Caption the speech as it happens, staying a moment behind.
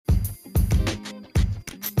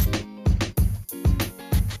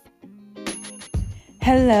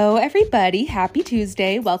Hello, everybody. Happy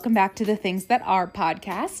Tuesday. Welcome back to the Things That Are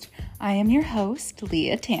podcast. I am your host,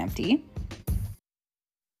 Leah Tampty.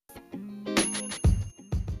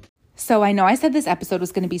 So I know I said this episode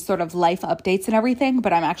was going to be sort of life updates and everything,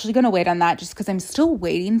 but I'm actually going to wait on that just because I'm still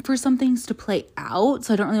waiting for some things to play out.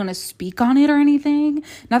 So I don't really want to speak on it or anything.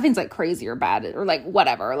 Nothing's like crazy or bad or like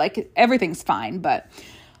whatever. Like everything's fine, but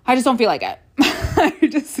I just don't feel like it. I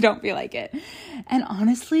just don't feel like it. And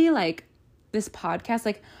honestly, like this podcast,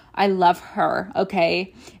 like I love her,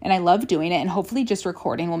 okay? And I love doing it. And hopefully just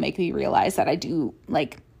recording will make me realize that I do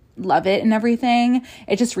like love it and everything.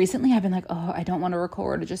 It just recently I've been like, oh, I don't want to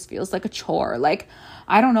record. It just feels like a chore. Like,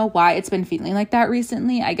 I don't know why it's been feeling like that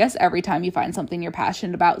recently. I guess every time you find something you're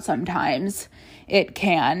passionate about, sometimes it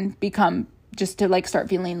can become just to like start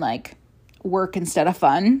feeling like work instead of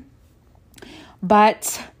fun.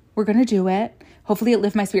 But we're going to do it. Hopefully it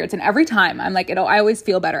lifts my spirits. And every time I'm like, I always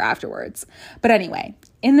feel better afterwards. But anyway,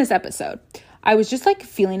 in this episode, I was just like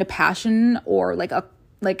feeling a passion or like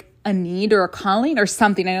a need or a calling or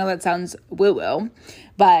something. I know that sounds woo-woo,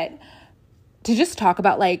 but to just talk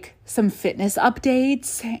about like some fitness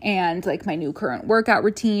updates and like my new current workout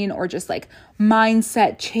routine or just like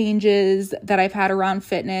mindset changes that I've had around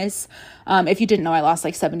fitness. If you didn't know, I lost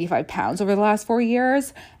like 75 pounds over the last 4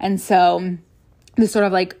 years. And so this sort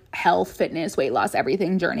of like health, fitness, weight loss,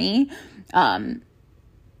 everything journey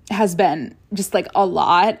has been just like a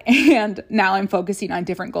lot. And now I'm focusing on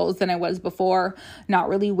different goals than I was before, not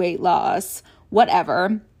really weight loss,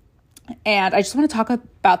 whatever. And I just want to talk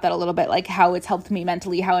about that a little bit, like how it's helped me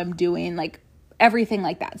mentally, how I'm doing, like everything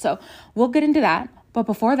like that. So we'll get into that. But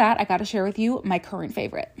before that, I got to share with you my current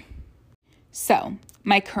favorite. So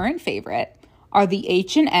my current favorite are the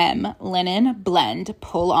H&M Linen Blend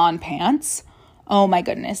Pull-On Pants. Oh my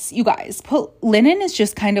goodness, you guys, linen is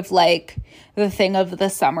just kind of like the thing of the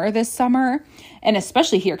summer this summer. And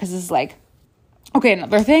especially here, because this is like, okay,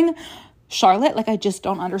 another thing, Charlotte, like I just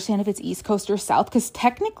don't understand if it's East Coast or South, because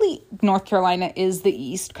technically North Carolina is the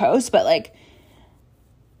East Coast, but like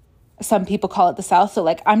some people call it the South. So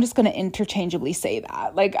like, I'm just going to interchangeably say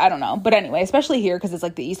that. Like, I don't know. But anyway, especially here, because it's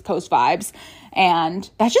like the East Coast vibes. And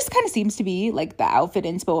that just kind of seems to be like the outfit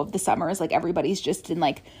inspo of the summer is like everybody's just in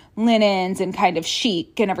like linens and kind of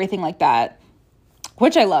chic and everything like that,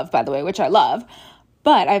 which I love, by the way, which I love.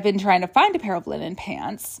 But I've been trying to find a pair of linen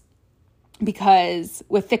pants because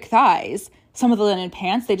with thick thighs, some of the linen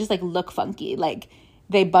pants, they just like look funky. Like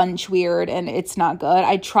they bunch weird and it's not good.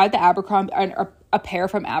 I tried the Abercrombie, a pair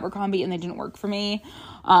from Abercrombie, and they didn't work for me.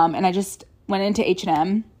 And I just went into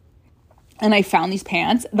H&M and I found these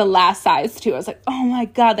pants, the last size too. I was like, oh my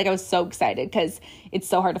God, like I was so excited because it's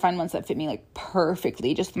so hard to find ones that fit me like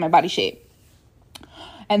perfectly just for my body shape.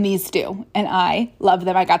 And these do. And I love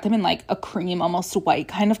them. I got them in like a cream, almost white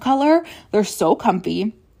kind of color. They're so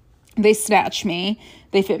comfy. They snatch me.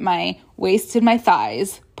 They fit my waist and my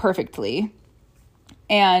thighs perfectly.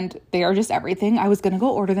 And they are just everything. I was going to go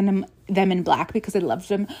order them in black because I loved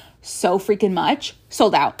them so freaking much.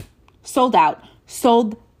 Sold out.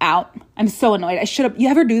 I'm so annoyed. You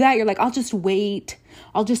ever do that? You're like, I'll just wait.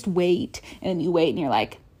 And then you wait and you're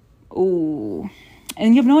like, ooh.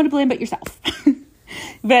 And you have no one to blame but yourself.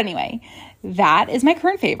 But anyway, that is my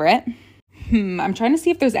current favorite. I'm trying to see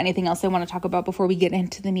if there's anything else I want to talk about before we get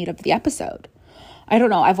into the meat of the episode. I don't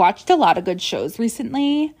know. I've watched a lot of good shows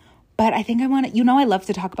recently. But I think I love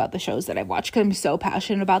to talk about the shows that I've watched because I'm so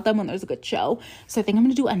passionate about them when there's a good show. So I think I'm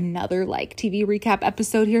going to do another like TV recap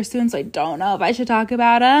episode here soon. So I don't know if I should talk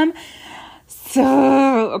about them.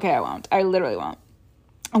 So, okay, I won't. I literally won't.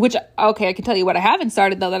 Okay, I can tell you what I haven't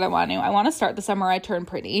started though that I want to. I want to start The Summer I Turned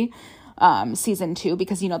Pretty, season 2,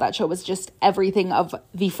 because that show was just everything of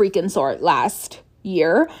the freaking sort last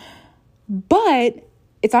year. But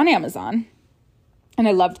it's on Amazon. And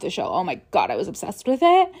I loved the show. Oh my God, I was obsessed with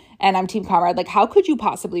it. And I'm Team Conrad. Like, how could you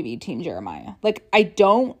possibly be Team Jeremiah? Like, I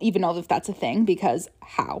don't even know if that's a thing because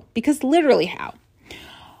how? Because literally how?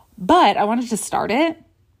 But I wanted to start it.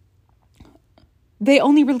 They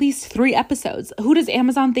only released 3 episodes. Who does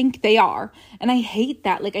Amazon think they are? And I hate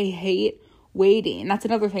that. Like, I hate waiting. That's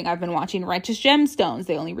another thing I've been watching. Righteous Gemstones.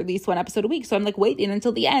 They only release 1 episode a week. So I'm like waiting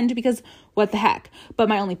until the end because what the heck? But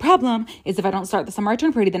my only problem is if I don't start The Summer I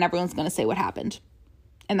Turned Pretty, then everyone's going to say what happened.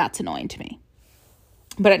 And that's annoying to me.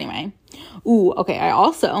 But anyway. Ooh, okay.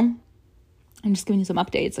 I'm just giving you some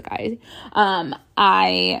updates, guys.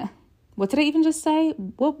 What did I even just say?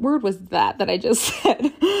 What word was that I just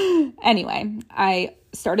said? Anyway, I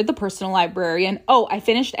started The Personal Librarian. Oh, I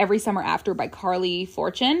finished Every Summer After by Carly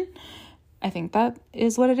Fortune. I think that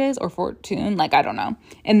is what it is, or Fortune, like, I don't know.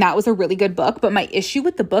 And that was a really good book. But my issue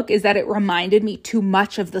with the book is that it reminded me too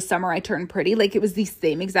much of The Summer I Turned Pretty. Like, it was the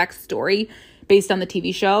same exact story based on the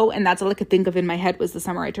TV show. And that's all I could think of in my head was The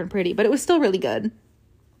Summer I Turned Pretty. But it was still really good.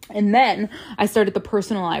 And then I started The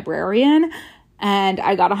Personal Librarian, and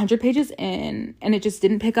I got 100 pages in, and it just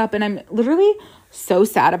didn't pick up. And I'm literally so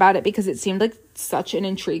sad about it because it seemed like such an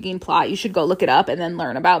intriguing plot. You should go look it up and then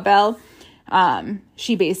learn about Belle.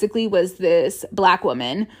 She basically was this Black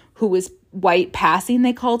woman who was white passing,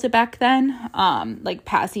 they called it back then. Like,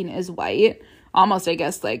 passing is white. Almost, I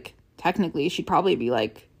guess, like, technically she'd probably be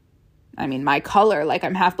like, I mean, my color, like,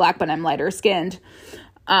 I'm half Black, but I'm lighter skinned.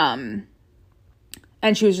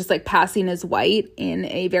 And she was just, like, passing as white in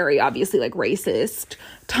a very obviously, like, racist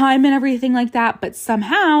time and everything like that. But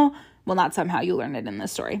somehow, well, not somehow, you learn it in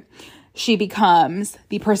this story, she becomes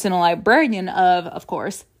the personal librarian of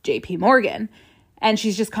course, JP Morgan. And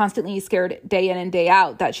she's just constantly scared day in and day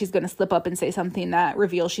out that she's going to slip up and say something that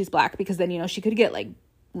reveals she's Black, because then, you know, she could get, like,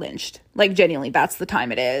 lynched. Like, genuinely, that's the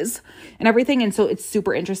time it is and everything. And so it's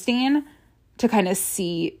super interesting to kind of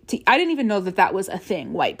see. I didn't even know that that was a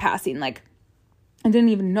thing, white passing. Like, I didn't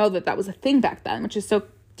even know that that was a thing back then, which is so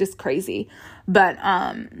just crazy. But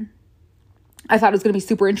I thought it was going to be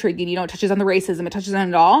super intriguing. You know, it touches on the racism. It touches on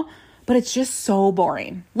it all. But it's just so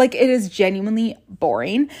boring. Like, it is genuinely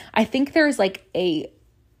boring. I think there's, like, a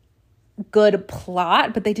good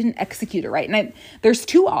plot, but they didn't execute it right. And there's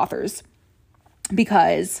two authors,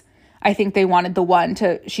 because I think they wanted the one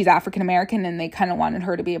she's African American, and they kind of wanted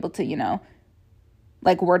her to be able to, you know,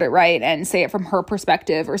 like, word it right and say it from her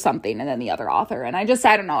perspective or something. And then the other author. And I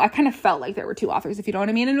don't know. I kind of felt like there were two authors, if you know what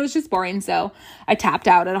I mean. And it was just boring. So I tapped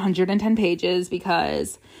out at 110 pages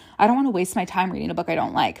because I don't want to waste my time reading a book I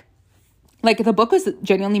don't like. Like, the book was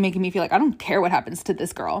genuinely making me feel like I don't care what happens to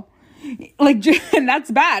this girl. Like, and that's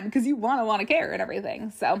bad because you want to care and everything.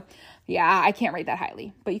 So, yeah, I can't rate that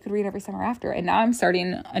highly. But you could read Every Summer After. And now I'm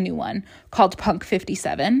starting a new one called Punk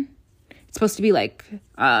 57. It's supposed to be like,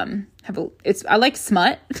 I like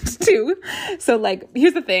smut too. So, like,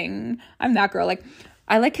 here's the thing. I'm that girl. Like,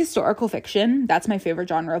 I like historical fiction. That's my favorite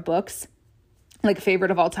genre of books. Like, favorite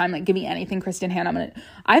of all time. Like, give me anything Kristen Hanna.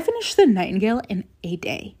 I finished The Nightingale in a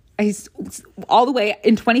day. All the way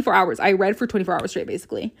in 24 hours. I read for 24 hours straight,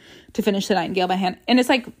 basically, to finish The Nightingale by hand. And it's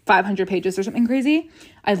like 500 pages or something crazy.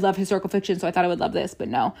 I love historical fiction, so I thought I would love this, but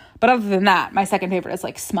no. But other than that, my second favorite is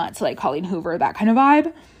like smut, so like Colleen Hoover, that kind of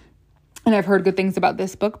vibe. And I've heard good things about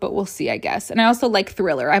this book, but we'll see, I guess. And I also like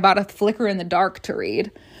thriller. I bought a Flicker in the Dark to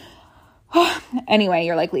read. Anyway,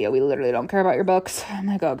 you're like, Leah, we literally don't care about your books. I'm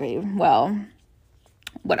like, okay, well,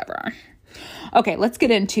 whatever. Okay, let's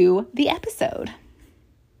get into the episode.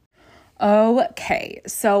 Okay,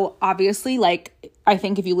 so obviously, like, I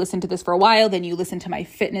think if you listen to this for a while, then you listen to my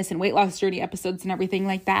fitness and weight loss journey episodes and everything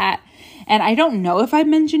like that. And I don't know if I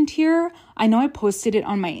mentioned here, I know I posted it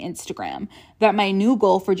on my Instagram, that my new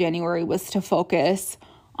goal for January was to focus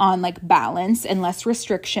on, like, balance and less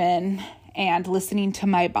restriction and listening to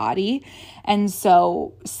my body. And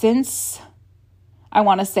so since, I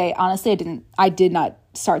want to say, honestly, I did not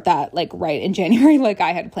start that, like, right in January like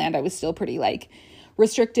I had planned. I was still pretty, like,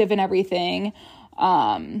 restrictive and everything,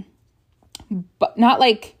 but not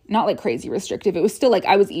like crazy restrictive. It was still like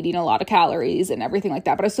I was eating a lot of calories and everything like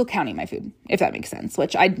that, but I was still counting my food, if that makes sense,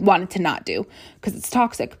 which I wanted to not do because it's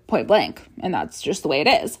toxic, point blank, and that's just the way it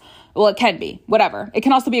is. Well, it can be, whatever. It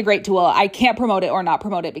can also be a great tool. I can't promote it or not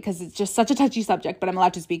promote it because it's just such a touchy subject, but I'm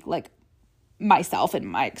allowed to speak like myself and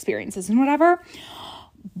my experiences and whatever.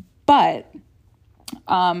 But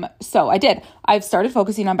so I did. I've started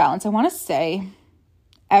focusing on balance, I want to say,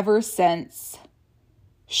 ever since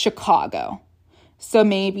Chicago. So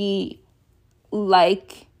maybe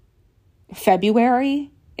like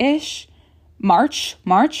February-ish, March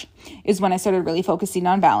is when I started really focusing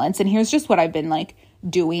on balance. And here's just what I've been like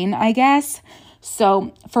doing, I guess.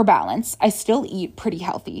 So for balance, I still eat pretty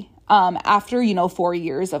healthy. After, 4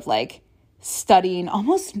 years of like studying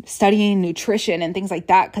nutrition and things like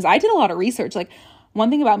that, because I did a lot of research. Like, one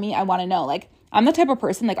thing about me, I want to know, like, I'm the type of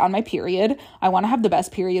person, like, on my period, I want to have the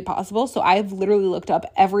best period possible. So I've literally looked up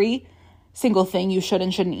every single thing you should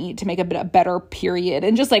and shouldn't eat to make a better period,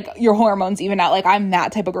 and just like your hormones even out. Like, I'm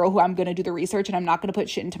that type of girl who I'm going to do the research, and I'm not going to put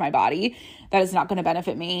shit into my body that is not going to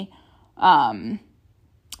benefit me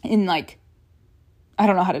in, like, I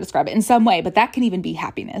don't know how to describe it, in some way, but that can even be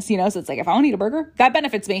happiness, so it's like, if I want to eat a burger, that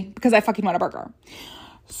benefits me because I fucking want a burger.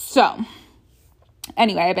 So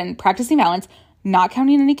anyway, I've been practicing balance, not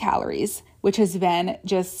counting any calories, which has been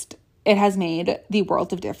just, it has made the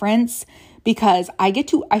world of difference, because I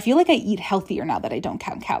feel like I eat healthier now that I don't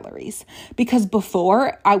count calories. Because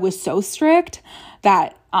before I was so strict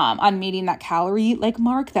that on meeting that calorie like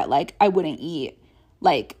mark that like I wouldn't eat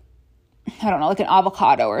like, I don't know, like an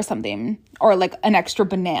avocado or something, or like an extra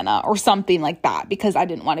banana or something like that, because I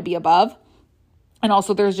didn't want to be above. And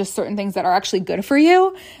also there's just certain things that are actually good for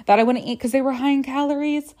you that I wouldn't eat because they were high in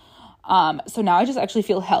calories. So now I just actually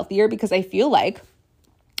feel healthier because I feel like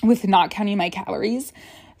with not counting my calories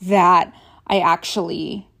that I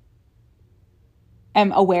actually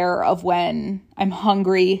am aware of when I'm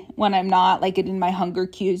hungry, when I'm not, like getting my hunger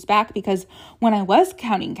cues back. Because when I was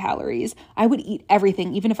counting calories, I would eat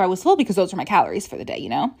everything, even if I was full, because those are my calories for the day, you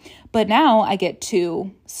know? But now I get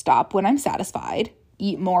to stop when I'm satisfied,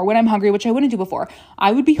 eat more when I'm hungry, which I wouldn't do before.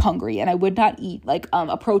 I would be hungry and I would not eat like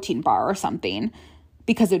a protein bar or something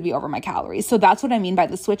because it would be over my calories. So that's what I mean by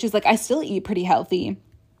the switch, is like I still eat pretty healthy,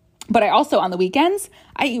 but I also, on the weekends,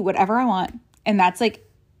 I eat whatever I want. And that's like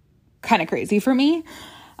kind of crazy for me.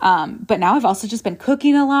 But now I've also just been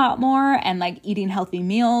cooking a lot more and like eating healthy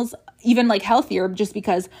meals, even like healthier, just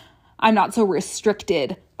because I'm not so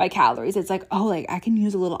restricted by calories. It's like, oh, like I can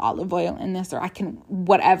use a little olive oil in this, or I can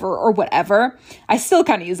whatever. I still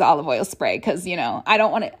kind of use olive oil spray because, you know, I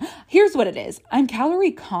don't want to. Here's what it is. I'm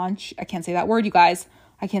calorie conscious. I can't say that word, you guys.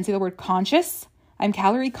 I can't say the word conscious. I'm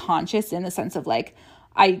calorie conscious in the sense of like,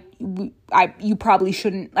 you probably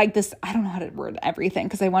shouldn't like this. I don't know how to word everything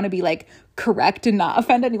because I want to be like correct and not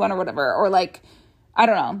offend anyone or whatever. Or like, I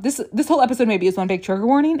don't know. This whole episode maybe is one big trigger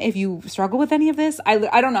warning. If you struggle with any of this, I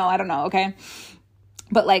don't know. Okay.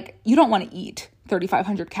 But like, you don't want to eat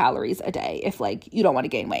 3,500 calories a day if like you don't want to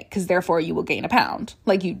gain weight, because therefore you will gain a pound.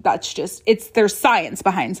 Like that's just, there's science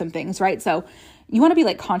behind some things, right? So you want to be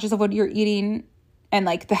like conscious of what you're eating and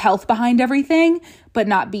like the health behind everything, but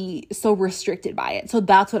not be so restricted by it. So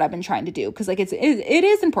that's what I've been trying to do. Cause like it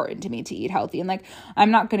is important to me to eat healthy. And like, I'm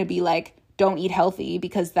not going to be like, don't eat healthy,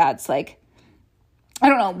 because that's like, I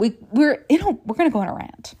don't know. We're going to go on a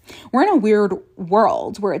rant. We're in a weird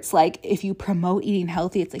world where it's like, if you promote eating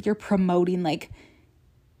healthy, it's like you're promoting like,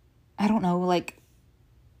 I don't know, like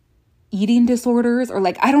eating disorders, or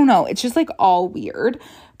like, I don't know. It's just like all weird,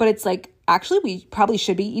 but it's like, actually, we probably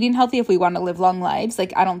should be eating healthy if we want to live long lives.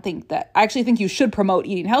 Like, I actually think you should promote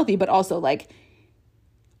eating healthy, but also like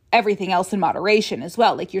everything else in moderation as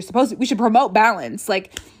well. Like we should promote balance.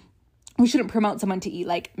 Like we shouldn't promote someone to eat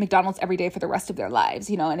like McDonald's every day for the rest of their lives,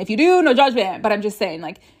 you know? And if you do, no judgment, but I'm just saying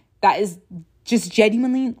like that is just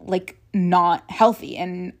genuinely like not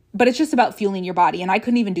healthy. But it's just about fueling your body. And I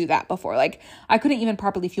couldn't even do that before. Like I couldn't even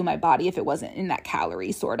properly fuel my body if it wasn't in that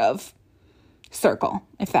calorie sort of circle,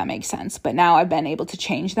 if that makes sense. But now I've been able to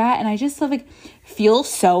change that, and I just like feel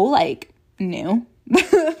so like new.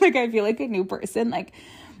 Like I feel like a new person. Like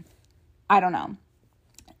I don't know.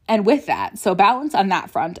 And with that, so balance on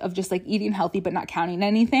that front of just like eating healthy but not counting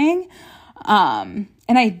anything. And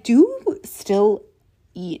I do still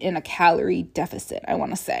eat in a calorie deficit, I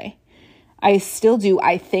want to say. I still do.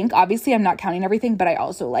 I think obviously I'm not counting everything, but I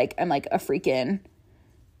also like I'm like a freaking,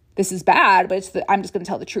 this is bad, but I'm just going to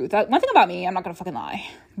tell the truth. One thing about me, I'm not going to fucking lie,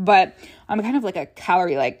 but I'm kind of like a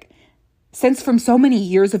calorie, like, since from so many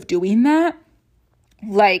years of doing that,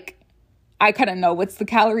 like, I kind of know what's the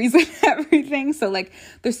calories and everything. So, like,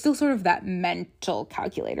 there's still sort of that mental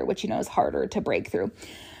calculator, which, you know, is harder to break through.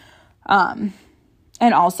 And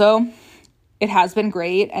also, it has been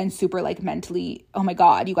great and super, like, mentally, oh my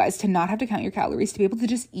God, you guys, to not have to count your calories, to be able to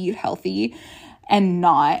just eat healthy and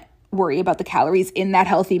not worry about the calories in that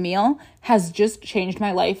healthy meal has just changed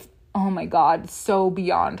my life. Oh my God, so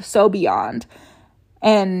beyond.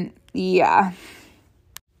 And yeah,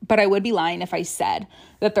 but I would be lying if I said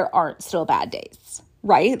that there aren't still bad days,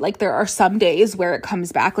 right? Like there are some days where it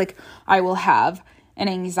comes back. Like I will have an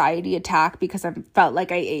anxiety attack because I felt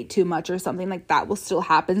like I ate too much or something. Like that will still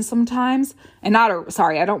happen sometimes. And I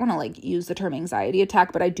don't want to like use the term anxiety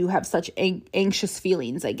attack, but I do have such anxious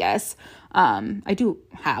feelings, I guess. I do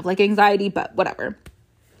have like anxiety, but whatever.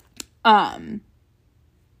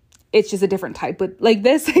 It's just a different type, but like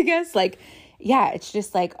this, I guess, like, yeah, it's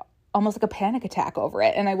just like almost like a panic attack over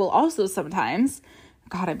it. And I will also sometimes,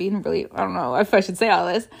 God, I'm being really, I don't know if I should say all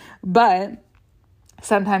this, but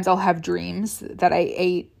sometimes I'll have dreams that I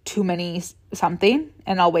ate too many something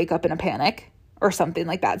and I'll wake up in a panic or something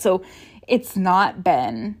like that. So it's not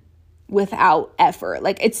been without effort.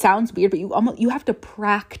 Like it sounds weird, but you have to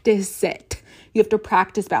practice it. You have to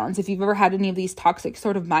practice balance. If you've ever had any of these toxic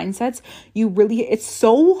sort of mindsets, it's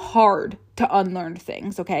so hard to unlearn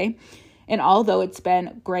things. Okay. And although it's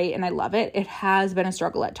been great and I love it, it has been a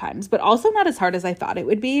struggle at times, but also not as hard as I thought it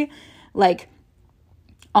would be. Like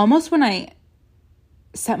almost when I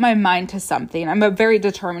set my mind to something. I'm a very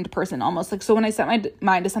determined person almost. Like, so when I set my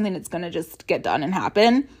mind to something, it's going to just get done and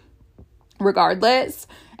happen regardless.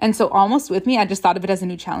 And so almost with me, I just thought of it as a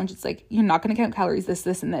new challenge. It's like, you're not going to count calories, this,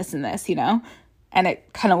 and this, and this, you know? And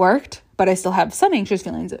it kind of worked, but I still have some anxious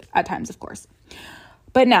feelings at times, of course.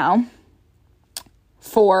 But now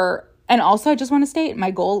and also I just want to state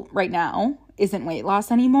my goal right now isn't weight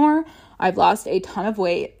loss anymore. I've lost a ton of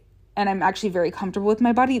weight and I'm actually very comfortable with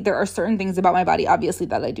my body. There are certain things about my body, obviously,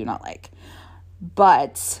 that I do not like,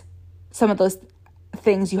 but some of those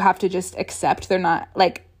things you have to just accept. They're not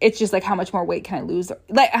like, it's just like, how much more weight can I lose?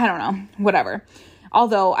 Like, I don't know, whatever.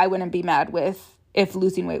 Although I wouldn't be mad if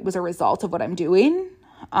losing weight was a result of what I'm doing.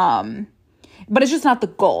 But it's just not the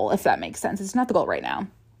goal, if that makes sense. It's not the goal right now.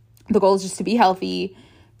 The goal is just to be healthy,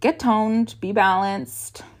 get toned, be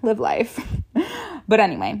balanced, live life. But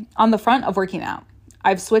anyway, on the front of working out,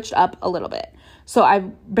 I've switched up a little bit. So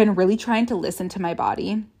I've been really trying to listen to my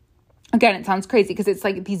body. Again, it sounds crazy because it's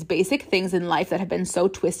like these basic things in life that have been so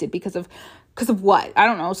twisted because of what? I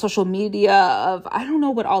don't know, social media, I don't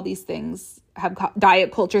know what all these things have,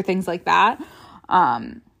 diet culture, things like that,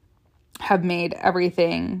 have made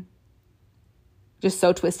everything just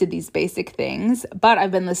so twisted, these basic things. But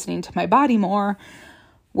I've been listening to my body more,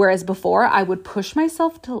 whereas before I would push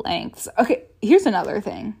myself to lengths. Okay, here's another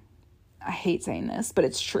thing. I hate saying this, but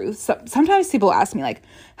it's true. Sometimes people ask me like,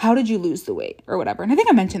 how did you lose the weight or whatever? And I think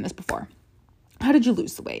I mentioned this before. How did you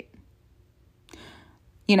lose the weight?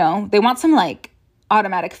 You know, they want some like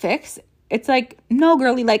automatic fix. It's like, no,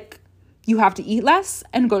 girly, like, you have to eat less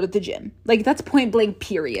and go to the gym. Like, that's point blank,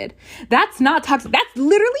 period. That's not toxic. That's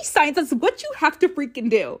literally science. That's what you have to freaking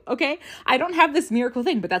do. Okay. I don't have this miracle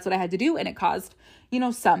thing, but that's what I had to do. And it caused, you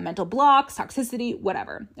know, some mental blocks, toxicity,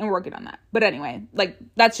 whatever. And we're working on that. But anyway, like,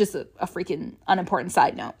 that's just a freaking unimportant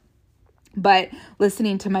side note. But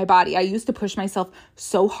listening to my body, I used to push myself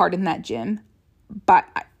so hard in that gym.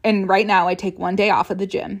 And right now I take one day off of the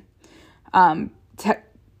gym.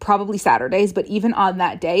 Probably Saturdays, but even on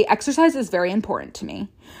that day, exercise is very important to me.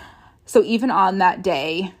 So even on that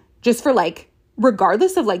day, just for like,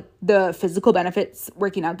 regardless of like the physical benefits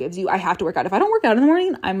working out gives you, I have to work out. If I don't work out in the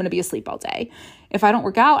morning, I'm going to be asleep all day. If I don't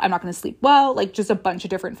work out, I'm not going to sleep well, like just a bunch of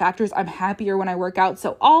different factors. I'm happier when I work out.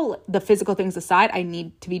 So all the physical things aside, I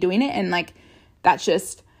need to be doing it. And like, that's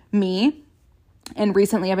just me. And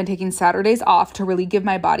recently I've been taking Saturdays off to really give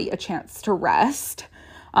my body a chance to rest.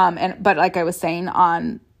 But like I was saying,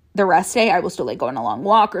 on the rest day, I will still like go on a long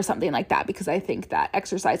walk or something like that because I think that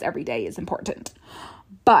exercise every day is important.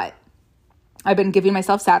 But I've been giving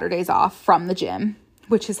myself Saturdays off from the gym,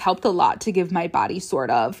 which has helped a lot to give my body sort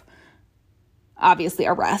of, obviously,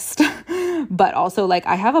 a rest. But also, like,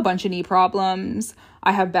 I have a bunch of knee problems.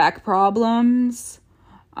 I have back problems,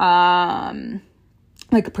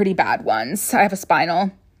 like pretty bad ones. I have a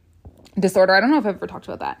spinal disorder. I don't know if I've ever talked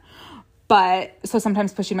about that. But so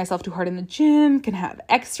sometimes pushing myself too hard in the gym can have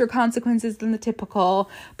extra consequences than the typical,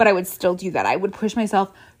 but I would still do that. I would push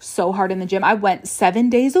myself so hard in the gym. I went 7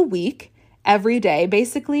 days a week, every day,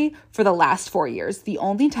 basically, for the last 4 years. The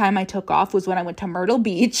only time I took off was when I went to Myrtle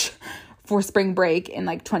Beach for spring break in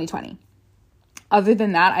like 2020. Other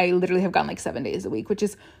than that, I literally have gone like 7 days a week, which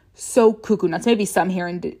is so cuckoo nuts. Maybe some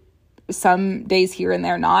days here and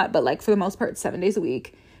there not, but like for the most part, 7 days a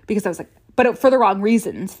week, because I was like, but for the wrong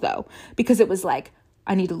reasons though, because it was like,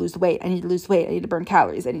 I need to lose weight. I need to burn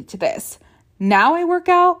calories. I need to this. Now I work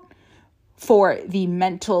out for the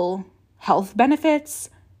mental health benefits,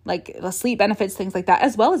 like the sleep benefits, things like that,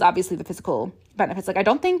 as well as obviously the physical benefits. Like, I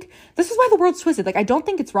don't think, this is why the world's twisted. Like, I don't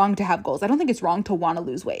think it's wrong to have goals. I don't think it's wrong to want to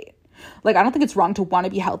lose weight. Like, I don't think it's wrong to want to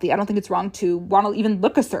be healthy. I don't think it's wrong to want to even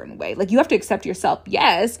look a certain way. Like, you have to accept yourself,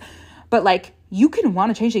 yes, but like, you can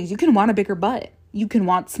want to change things. You can want a bigger butt. You can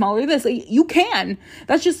want smaller this. Like, you can.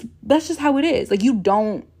 That's just how it is. Like,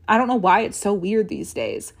 I don't know why it's so weird these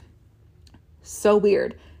days. So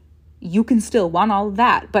weird. You can still want all of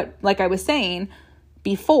that. But like I was saying,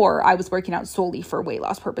 before I was working out solely for weight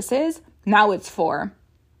loss purposes. Now it's for,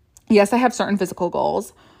 yes, I have certain physical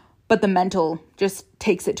goals, but the mental just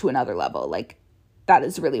takes it to another level. Like, that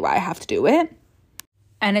is really why I have to do it.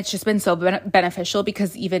 And it's just been so beneficial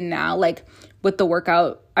because even now, like with the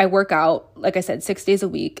workout, I work out, like I said, 6 days a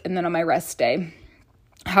week. And then on my rest day,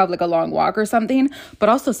 have like a long walk or something. But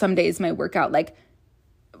also some days my workout, like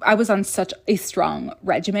I was on such a strong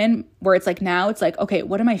regimen where it's like, now it's like, okay,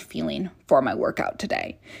 what am I feeling for my workout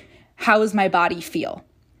today? How does my body feel?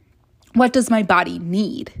 What does my body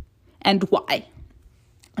need and why?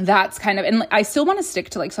 That's kind of, and I still want to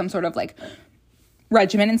stick to like some sort of like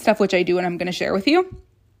regimen and stuff, which I do, and I'm going to share with you.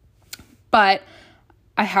 But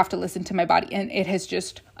I have to listen to my body. And it has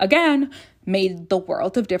just, again, made the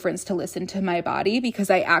world of difference to listen to my body,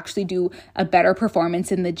 because I actually do a better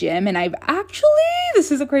performance in the gym. And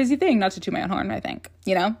this is a crazy thing, not to toot my own horn, I think,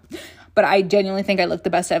 but I genuinely think I look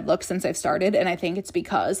the best I've looked since I've started. And I think it's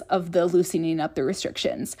because of the loosening up the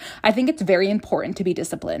restrictions. I think it's very important to be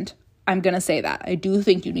disciplined. I'm going to say that. I do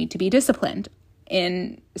think you need to be disciplined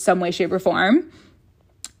in some way, shape, or form.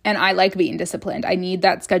 And I like being disciplined. I need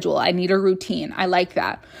that schedule. I need a routine. I like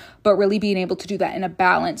that. But really being able to do that in a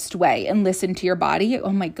balanced way and listen to your body,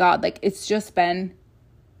 oh my God, like it's just been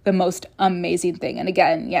the most amazing thing. And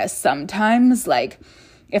again, yes, sometimes like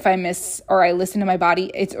if I miss or I listen to my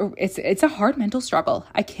body, it's a hard mental struggle.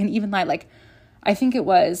 I can't even lie. Like I think it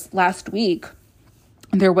was last week,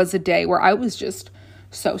 there was a day where I was just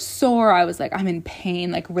so sore. I was like, I'm in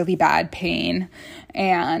pain, like really bad pain.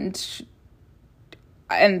 And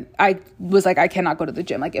I was like, I cannot go to the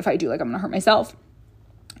gym. Like if I do, like I'm gonna hurt myself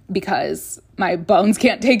because my bones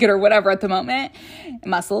can't take it or whatever at the moment,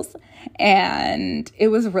 muscles. And it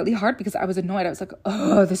was really hard because I was annoyed. I was like,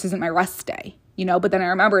 oh, this isn't my rest day, but then I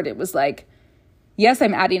remembered it was like, yes,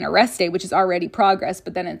 I'm adding a rest day, which is already progress.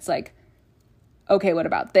 But then it's like, okay, what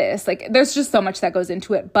about this? Like there's just so much that goes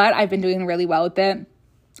into it, but I've been doing really well with it.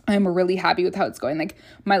 I'm really happy with how it's going. Like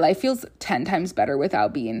my life feels 10 times better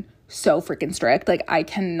without being so freaking strict. Like I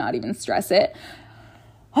cannot even stress it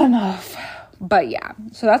enough. But yeah,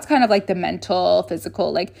 so that's kind of like the mental,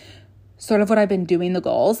 physical, like sort of what I've been doing, the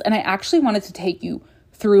goals. And I actually wanted to take you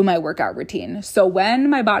through my workout routine. So when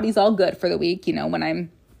my body's all good for the week, when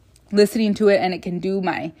I'm listening to it and it can do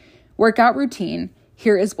my workout routine,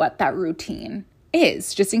 here is what that routine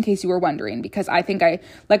is, just in case you were wondering, because I think I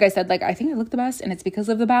think I look the best, and it's because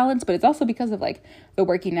of the balance, but it's also because of like the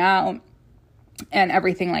working out and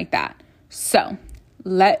everything like that. So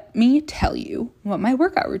let me tell you what my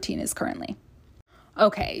workout routine is currently.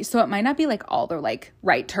 Okay, so it might not be like all the like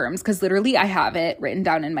right terms, because literally I have it written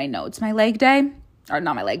down in my notes, my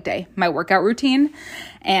workout routine.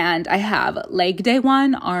 And I have leg day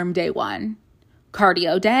 1, arm day 1,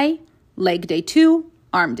 cardio day, leg day 2,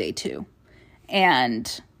 arm day 2.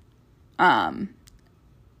 And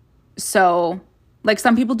so like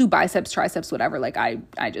some people do biceps, triceps, whatever. Like I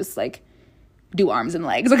just like do arms and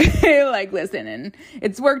legs. Okay, like listen, and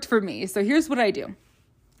it's worked for me. So here's what I do.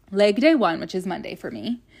 Leg day 1, which is Monday for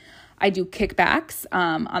me, I do kickbacks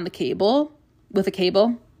on the cable, with a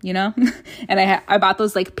cable, and I bought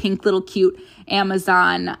those like pink little cute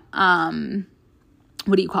Amazon,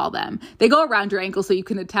 what do you call them? They go around your ankle so you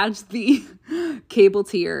can attach the cable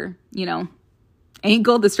to your,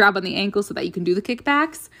 ankle, the strap on the ankle, so that you can do the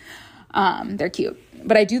kickbacks. They're cute,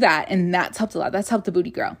 but I do that, and that's helped a lot. That's helped the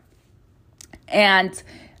booty grow. And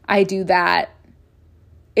I do that.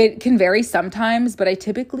 It can vary sometimes, but I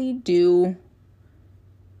typically do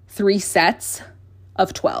 3 sets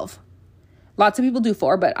of 12. Lots of people do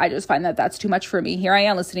 4, but I just find that that's too much for me. Here I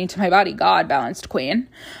am listening to my body, God, balanced queen.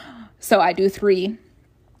 So I do 3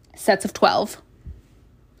 sets of 12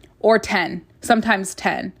 or 10, sometimes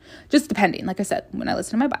 10, just depending. Like I said, when I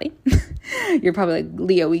listen to my body, you're probably like,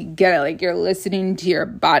 Leo, we get it. Like you're listening to your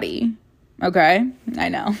body. Okay. I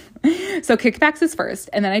know. So kickbacks is first,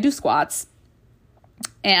 and then I do squats.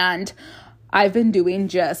 And I've been doing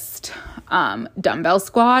just dumbbell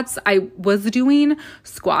squats. I was doing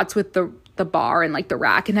squats with the bar and like the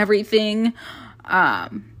rack and everything.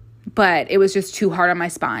 But it was just too hard on my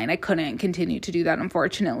spine. I couldn't continue to do that,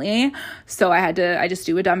 unfortunately. So I just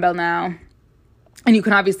do a dumbbell now. And you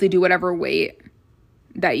can obviously do whatever weight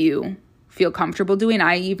that you feel comfortable doing.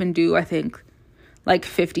 I even do, I think, like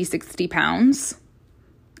 50, 60 pounds.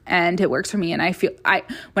 And it works for me. And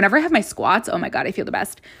whenever I have my squats, oh my God, I feel the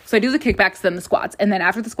best. So I do the kickbacks, then the squats. And then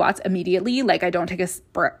after the squats, immediately, like I don't take a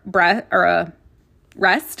breath or a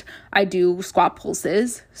rest. I do squat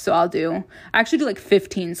pulses. So I actually do like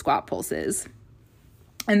 15 squat pulses.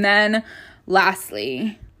 And then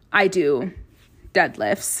lastly, I do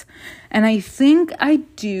deadlifts. And I think I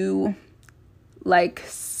do like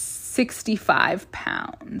 65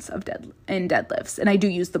 pounds in deadlifts. And I do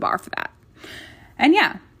use the bar for that. And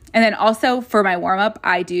yeah. And then also for my warm-up,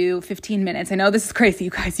 I do 15 minutes. I know this is crazy,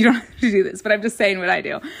 you guys. You don't have to do this, but I'm just saying what I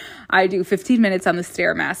do. I do 15 minutes on the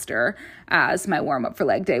Stairmaster as my warm-up for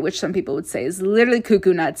leg day, which some people would say is literally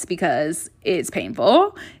cuckoo nuts because it's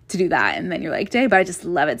painful to do that and then your leg day, but I just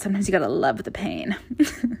love it. Sometimes you gotta love the pain.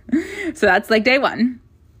 So that's leg day 1.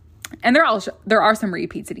 And there are some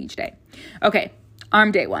repeats at each day. Okay,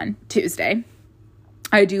 arm day 1, Tuesday.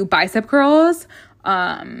 I do bicep curls,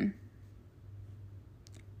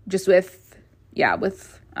 just with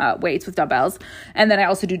weights, with dumbbells. And then I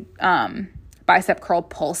also do bicep curl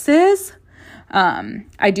pulses.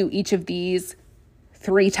 I do each of these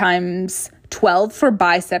 3 times 12 for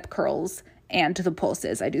bicep curls and the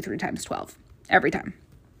pulses. I do 3 times 12 every time.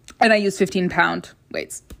 And I use 15-pound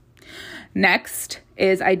weights. Next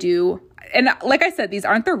is I do, and like I said, these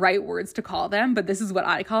aren't the right words to call them, but this is what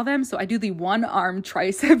I call them. So I do the 1-arm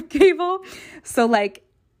tricep cable. So like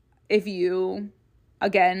if you,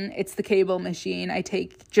 again, it's the cable machine. I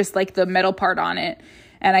take just like the metal part on it.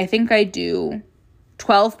 And I think I do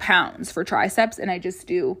 12 pounds for triceps. And I just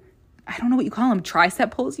do, I don't know what you call them,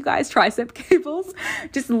 tricep pulls, you guys, tricep cables.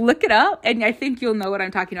 Just look it up and I think you'll know what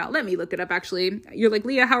I'm talking about. Let me look it up, actually. You're like,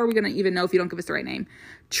 Leah, how are we going to even know if you don't give us the right name?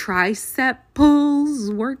 Tricep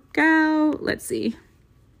pulls workout. Let's see.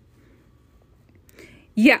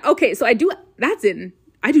 Yeah, okay, so I do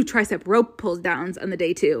tricep rope pulls downs on the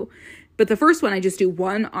day too. But the first one, I just do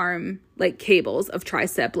 1 arm, like cables of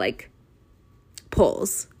tricep, like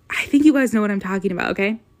pulls. I think you guys know what I'm talking about,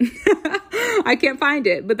 okay? I can't find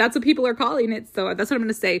it, but that's what people are calling it. So that's what I'm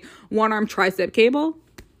going to say. 1-arm tricep cable.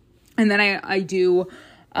 And then I do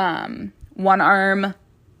 1-arm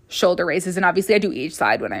shoulder raises. And obviously I do each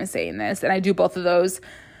side when I'm saying this. And I do both of those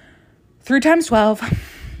 3 times 12.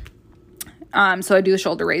 So I do the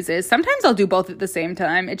shoulder raises. Sometimes I'll do both at the same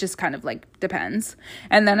time. It just kind of like depends.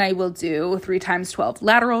 And then I will do 3 times 12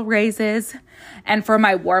 lateral raises. And for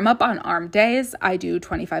my warm up on arm days, I do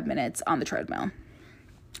 25 minutes on the treadmill.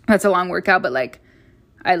 That's a long workout, but like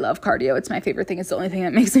I love cardio. It's my favorite thing. It's the only thing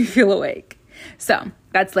that makes me feel awake. So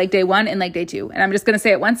that's leg day 1 and leg day 2. And I'm just going to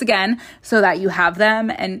say it once again so that you have them.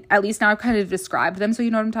 And at least now I've kind of described them so you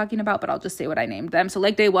know what I'm talking about, but I'll just say what I named them. So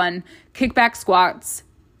leg day 1, kickback squats,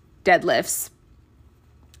 deadlifts.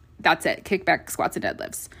 That's it. Kickback squats and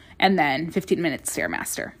deadlifts. And then 15 minutes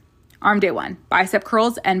Stairmaster. Arm day 1, bicep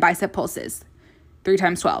curls and bicep pulses. 3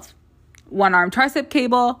 times 12. 1-arm tricep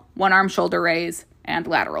cable, 1-arm shoulder raise, and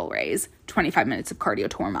lateral raise. 25 minutes of cardio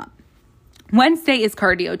to warm up. Wednesday is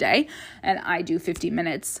cardio day, and I do 50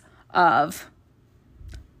 minutes of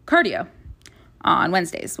cardio on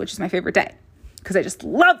Wednesdays, which is my favorite day because I just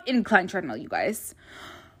love incline treadmill, you guys.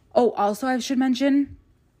 Oh, also I should mention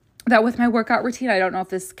that with my workout routine, I don't know if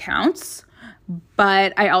this counts,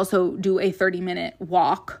 but I also do a 30-minute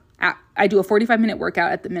walk. I do a 45-minute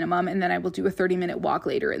workout at the minimum, and then I will do a 30-minute walk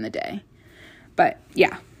later in the day. But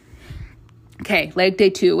yeah. Okay, leg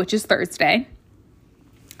day 2, which is Thursday.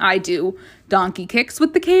 I do donkey kicks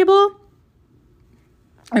with the cable.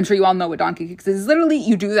 I'm sure you all know what donkey kicks is. Literally,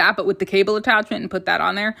 you do that, but with the cable attachment and put that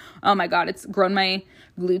on there. Oh my God, it's grown my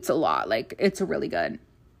glutes a lot. Like, it's really good.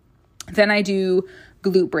 Then I do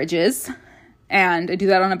glute bridges, and I do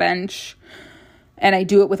that on a bench, and I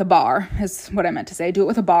do it with a bar, is what I meant to say. I do it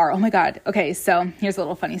with a bar. Oh my God. Okay, so here's a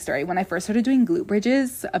little funny story. When I first started doing glute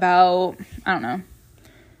bridges about, I don't know,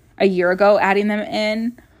 a year ago, adding them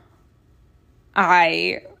in,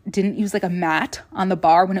 I didn't use like a mat on the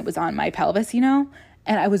bar when it was on my pelvis, you know,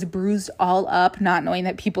 and I was bruised all up, not knowing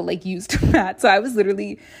that people like used a mat. So I was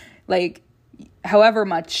literally like, however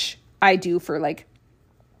much I do for like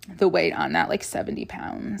the weight on that, like 70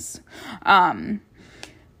 pounds,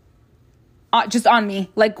 just on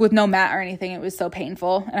me, like with no mat or anything. It was so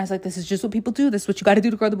painful. And I was like, this is just what people do. This is what you got to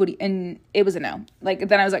do to grow the booty. And it was a no. Like,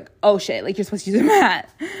 then I was like, oh shit, like you're supposed to use a mat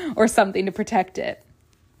or something to protect it.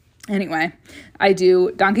 Anyway, I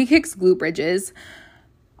do donkey kicks, glute bridges,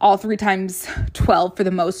 all 3 times 12 for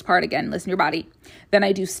the most part. Again, listen to your body. Then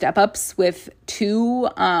I do step ups with 2,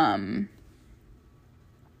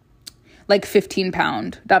 like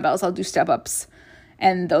 15-pound dumbbells. I'll do step ups.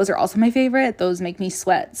 And those are also my favorite. Those make me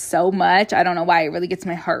sweat so much. I don't know why. It really gets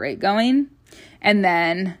my heart rate going. And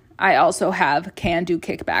then I also can do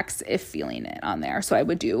kickbacks if feeling it on there. So I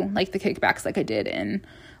would do like the kickbacks like I did in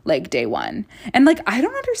like day 1. And like, I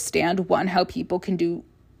don't understand how people can do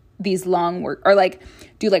these long work or like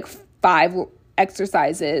do like 5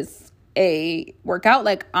 exercises a workout.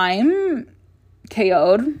 Like I'm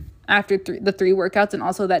KO'd after the 3 workouts. And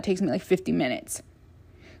also that takes me like 50 minutes.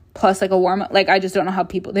 Plus like a warm up. Like I just don't know how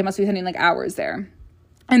they must be spending like hours there.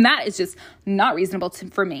 And that is just not reasonable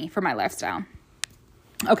for me, for my lifestyle.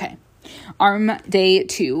 Okay. Arm day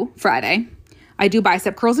 2, Friday. I do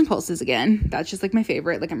bicep curls and pulses again. That's just like my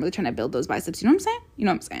favorite. Like I'm really trying to build those biceps. You know what I'm saying? You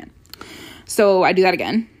know what I'm saying? So I do that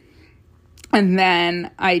again. And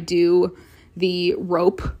then I do the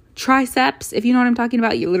rope triceps. If you know what I'm talking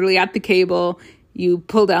about, you're literally at the cable. You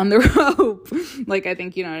pull down the rope. Like I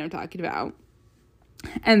think you know what I'm talking about.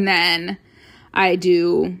 And then I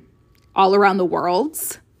do all around the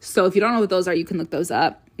worlds. So if you don't know what those are, you can look those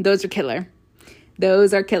up. Those are killer.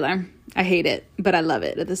 Those are killer. I hate it, but I love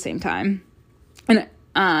it at the same time. And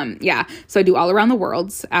yeah, so I do all around the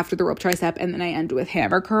worlds after the rope tricep, and then I end with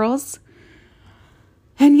hammer curls.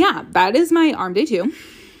 And yeah, that is my arm day 2.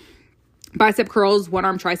 Bicep curls, 1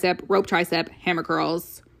 arm tricep, rope tricep, hammer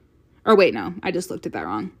curls. Or wait, no, I just looked at that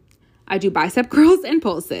wrong. I do bicep curls and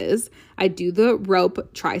pulses. I do the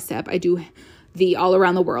rope tricep. I do the all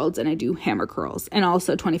around the worlds, and I do hammer curls, and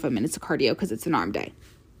also 25 minutes of cardio because it's an arm day.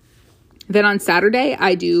 Then on Saturday,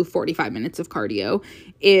 I do 45 minutes of cardio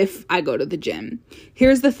if I go to the gym.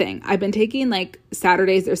 Here's the thing. I've been taking like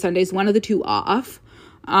Saturdays or Sundays, one of the 2 off.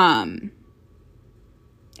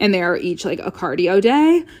 And they're each like a cardio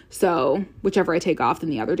day. So whichever I take off, then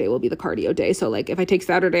the other day will be the cardio day. So like if I take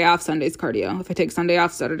Saturday off, Sunday's cardio. If I take Sunday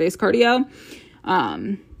off, Saturday's cardio.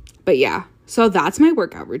 But yeah, so that's my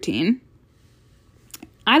workout routine.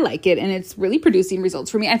 I like it, and it's really producing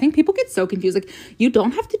results for me. I think people get so confused. Like, you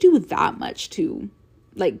don't have to do that much to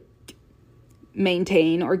like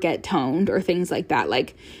maintain or get toned or things like that.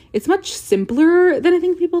 Like, it's much simpler than I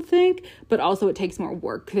think people think, but also it takes more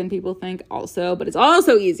work than people think also, but it's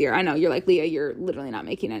also easier. I know you're like, Leah, you're literally not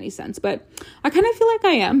making any sense, but I kind of feel like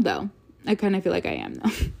I am though.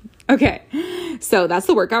 Okay, so that's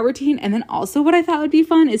the workout routine. And then also what I thought would be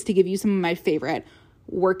fun is to give you some of my favorite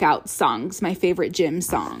workout songs, my favorite gym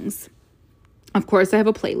songs. Of course, I have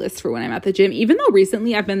a playlist for when I'm at the gym, even though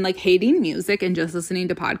recently I've been like hating music and just listening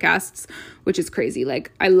to podcasts, which is crazy.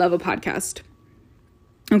 Like, I love a podcast.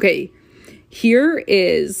 Okay, here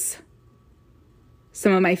is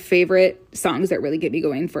some of my favorite songs that really get me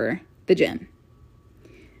going for the gym.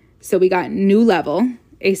 So we got New Level,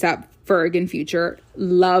 A$AP Ferg and Future.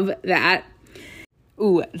 Love that.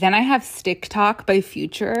 Ooh, then I have Stick Talk by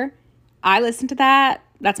Future. I listen to that.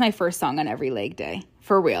 That's my first song on every leg day.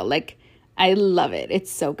 For real. Like, I love it.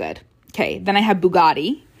 It's so good. Okay, then I have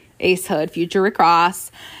Bugatti, Ace Hood, Future, Rick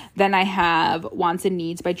Ross. Then I have Wants and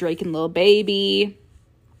Needs by Drake and Lil Baby.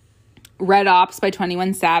 Red Ops by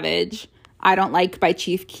 21 Savage. I Don't Like by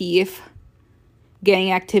Chief Keef.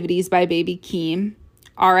 Gang Activities by Baby Keem.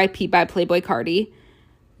 R.I.P. by Playboi Carti.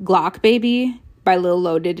 Glock Baby by Lil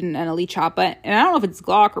Loaded and NLE Choppa. And I don't know if it's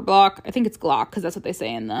Glock or Block. I think it's Glock because that's what they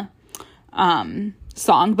say in the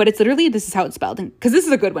song, but it's literally, this is how it's spelled, because this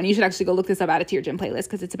is a good one. You should actually go look this up, add it to your gym playlist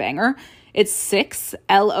because it's a banger. It's 6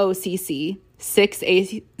 LOCC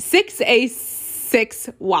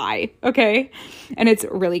 6A6Y, okay, and it's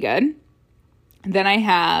really good. Then I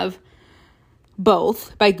have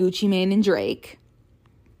Both by Gucci Mane and Drake.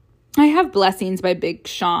 I have Blessings by Big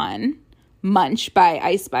Sean. Munch by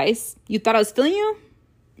Ice Spice. You thought I was feeling you?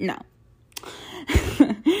 No.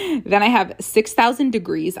 Then I have 6,000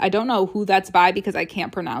 Degrees. I don't know who that's by because I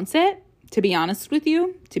can't pronounce it, to be honest with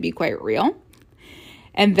you, to be quite real.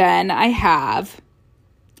 And then I have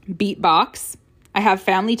Beatbox. I have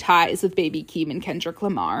Family Ties with Baby Keem and Kendrick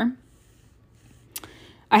Lamar.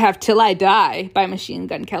 I have Till I Die by Machine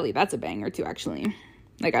Gun Kelly. That's a banger too, actually.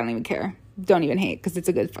 Like, I don't even care. Don't even hate because it's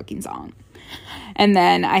a good fucking song. And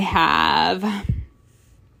then I have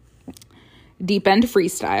Deep End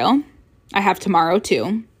Freestyle. I have Tomorrow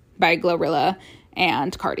Too by Glorilla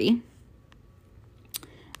and Cardi.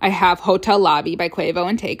 I have Hotel Lobby by Quavo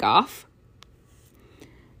and Takeoff.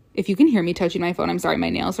 If you can hear me touching my phone, I'm sorry.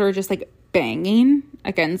 My nails are just like banging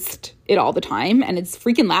against it all the time. And it's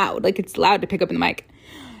freaking loud. Like, it's loud to pick up in the mic.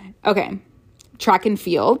 Okay. Track and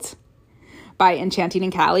Field by Enchanting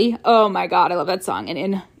and Cali. Oh my God, I love that song.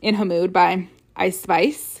 And In Hamood by Ice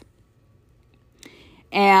Spice.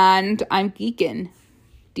 And I'm Geekin'.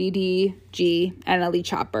 DDG and NLE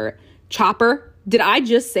Chopper. Did I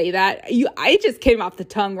just say that? I just came off the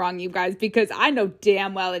tongue wrong, you guys, because I know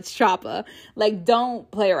damn well it's Chopper. Like, don't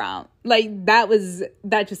play around. Like, that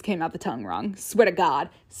just came out the tongue wrong. Swear to God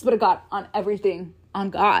on everything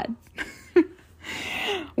on God.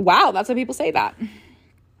 Wow, that's why people say that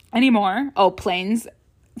anymore. Oh, Planes.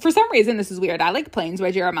 For some reason, this is weird. I like Planes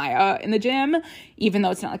by Jeremiah in the gym, even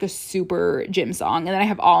though it's not like a super gym song. And then I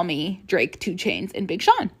have All Me, Drake, 2 Chainz, and Big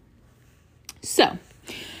Sean. So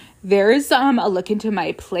there's a look into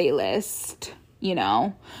my playlist, you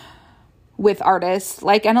know, with artists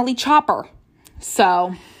like NLE Chopper.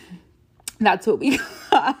 So that's what we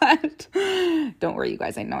got. Don't worry, you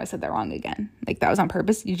guys. I know I said that wrong again. Like, that was on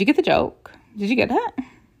purpose. Did you get the joke? Did you get that?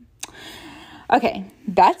 Okay,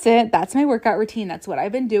 that's it. That's my workout routine. That's what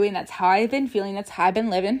I've been doing. That's how I've been feeling. That's how I've been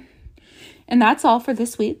living. And that's all for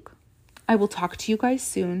this week. I will talk to you guys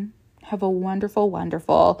soon. Have a wonderful,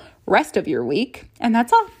 wonderful rest of your week. And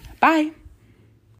that's all. Bye.